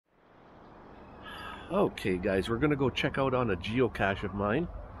Okay guys, we're gonna go check out on a geocache of mine.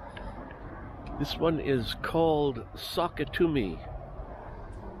 This one is called Sakatumi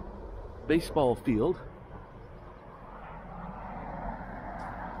Baseball Field.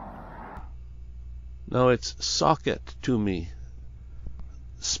 Now it's Sakatumi,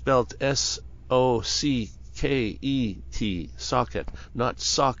 spelt S-O-C-K-E-T, socket, not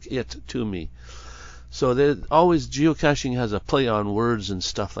sock it to me. So always geocaching has a play on words and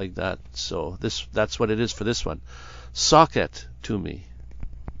stuff like that. So that's what it is for this one. Socket to me.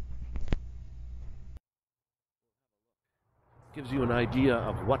 Gives you an idea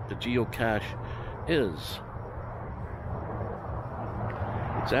of what the geocache is.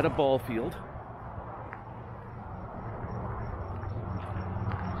 It's at a ball field.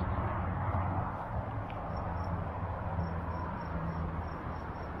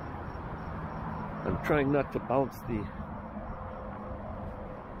 I'm trying not to bounce the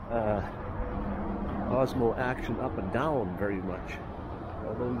Osmo action up and down very much,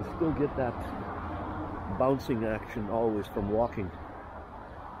 although you still get that bouncing action always from walking.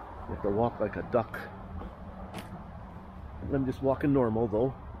 You have to walk like a duck. I'm just walking normal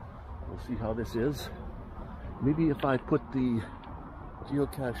though. We'll see how this is. Maybe if I put the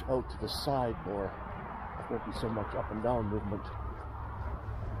geocache out to the side more, there won't be so much up and down movement.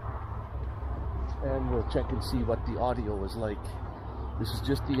 And we'll check and see what the audio is like. This is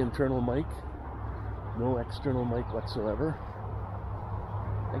just the internal mic, no external mic whatsoever.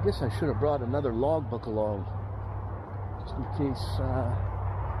 I guess I should have brought another logbook along, just in case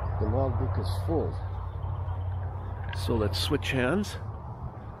the logbook is full. So let's switch hands.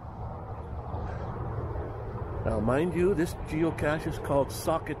 Now mind you, this geocache is called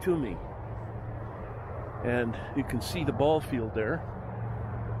Sakatumi. And you can see the ball field there.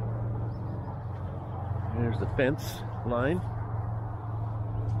 There's the fence line.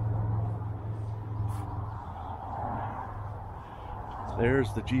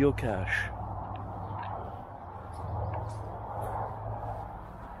 There's the geocache.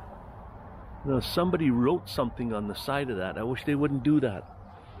 Now somebody wrote something on the side of that. I wish they wouldn't do that.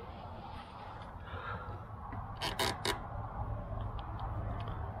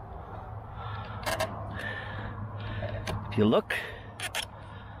 If you look,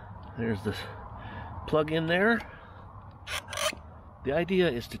 there's this plug in there. The idea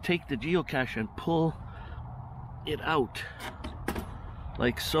is to take the geocache and pull it out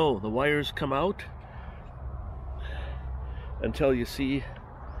like so. The wires come out until you see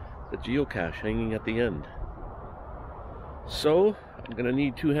the geocache hanging at the end. So I'm gonna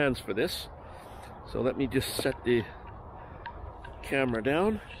need two hands for this, so let me just set the camera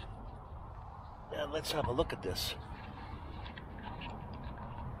down and let's have a look at this.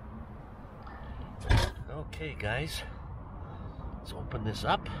 Okay guys, let's open this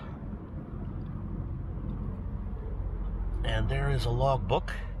up, and there is a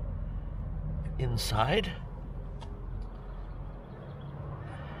logbook inside,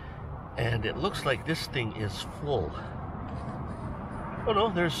 and it looks like this thing is full. Oh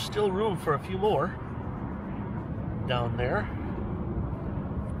no, there's still room for a few more down there,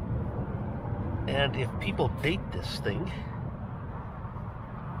 and if people date this thing,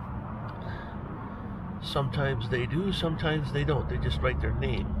 sometimes they do, sometimes they don't. They just write their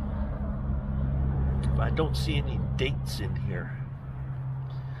name. But I don't see any dates in here.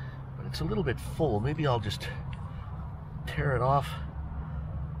 But it's a little bit full. Maybe I'll just tear it off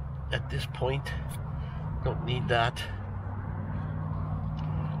at this point. Don't need that.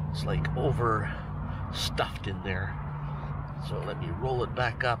 It's like overstuffed in there. So let me roll it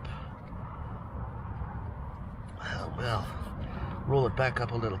back up. Well, roll it back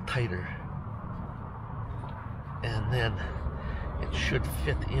up a little tighter. And then it should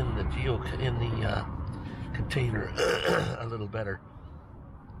fit in the container a little better.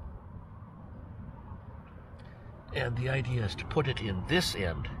 And the idea is to put it in this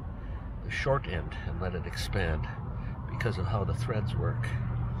end, the short end, and let it expand because of how the threads work.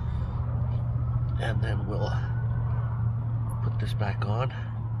 And then we'll put this back on.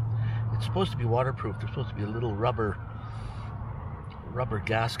 It's supposed to be waterproof. There's supposed to be a little rubber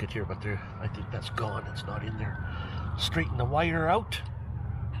gasket here, but I think that's gone. It's not in there. Straighten the wire out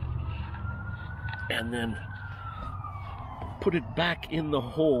and then put it back in the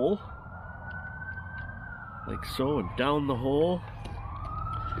hole like so, and down the hole,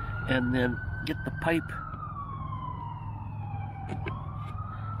 and then get the pipe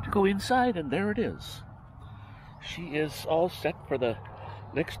to go inside, and there it is. She is all set for the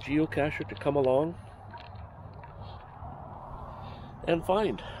next geocacher to come along and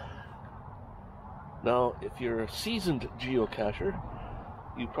find. Now, if you're a seasoned geocacher,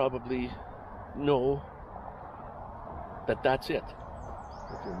 you probably know that that's it.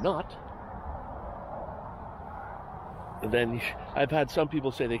 If you're not, then I've had some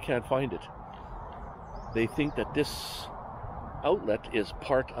people say they can't find it. They think that this outlet is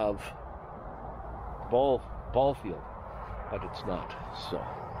part of ball field, but it's not. So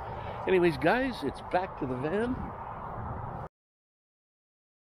anyways, guys, it's back to the van.